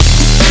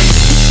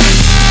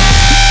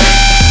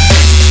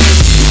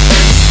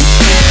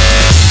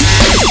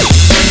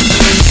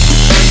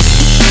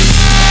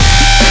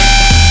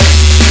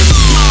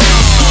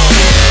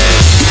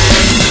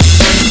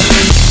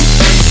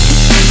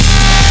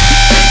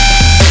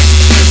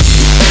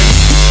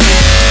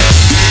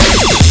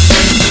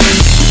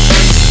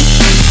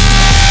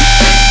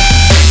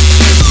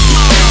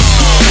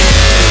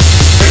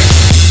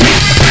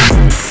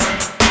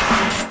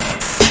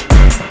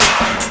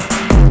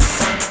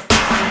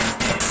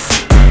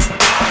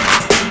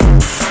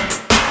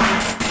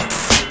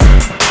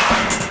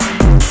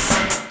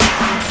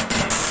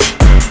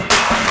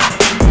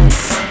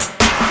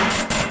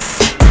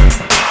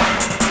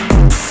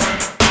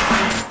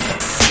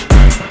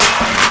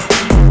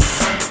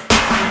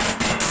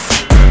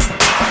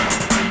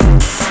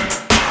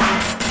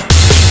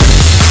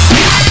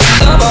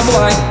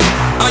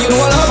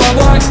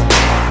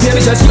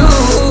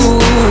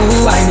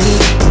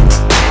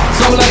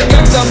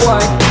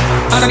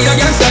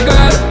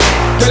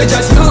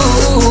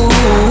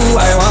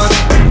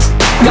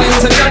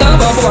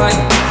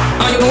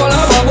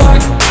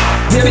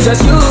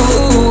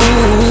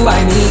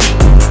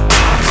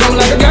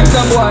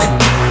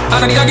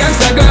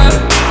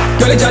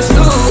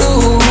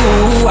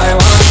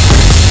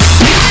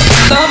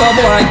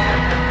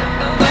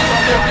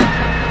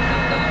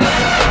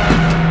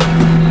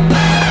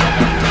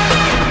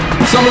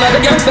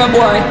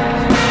boy.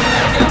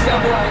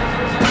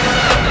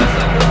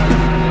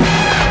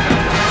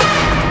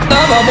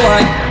 Lover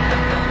boy.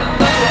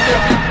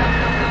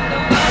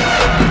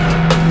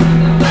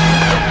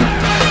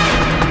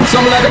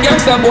 Some like a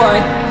gangster boy.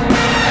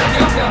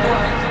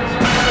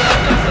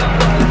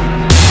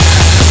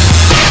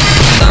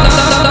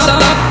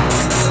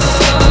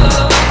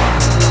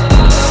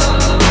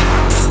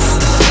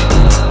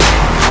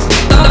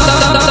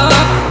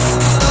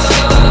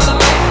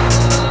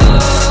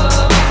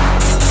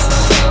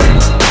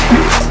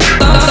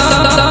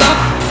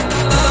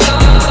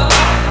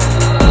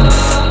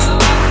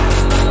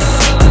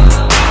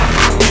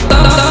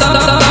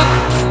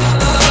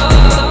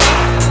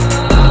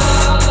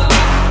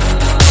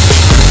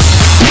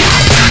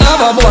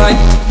 Boy.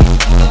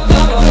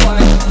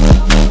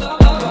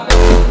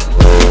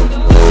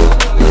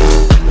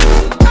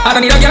 I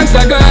don't need a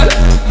gangster girl.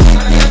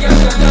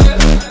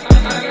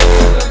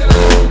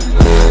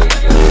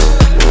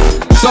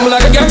 Some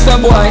like a gangster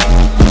boy.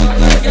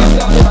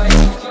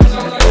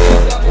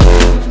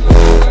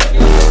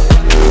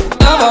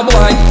 Lover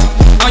boy,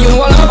 and you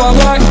know a lover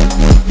boy.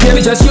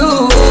 Baby, just you,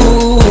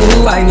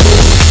 I need.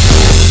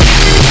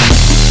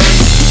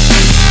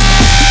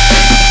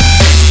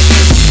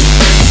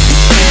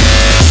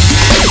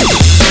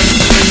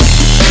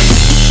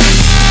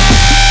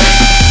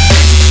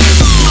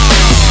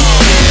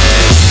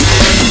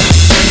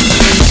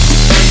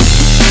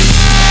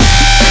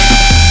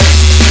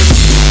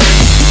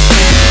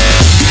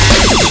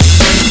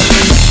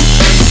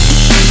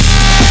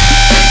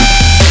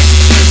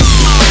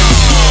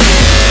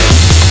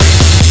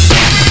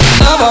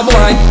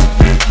 Boy.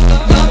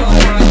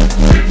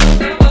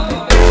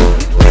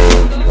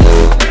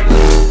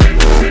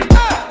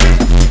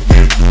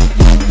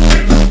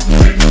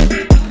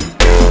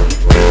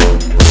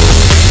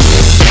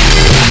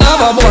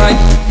 Lover boy.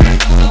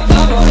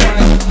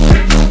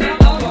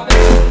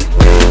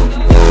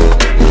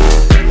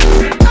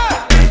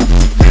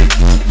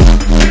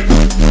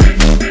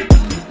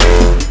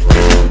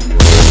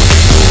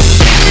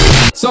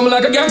 Some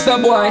like a gangster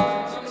boy.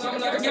 Some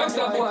like a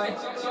gangster boy.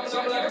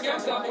 Some like a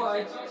gangster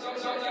boy.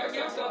 Some like a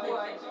gangster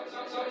boy.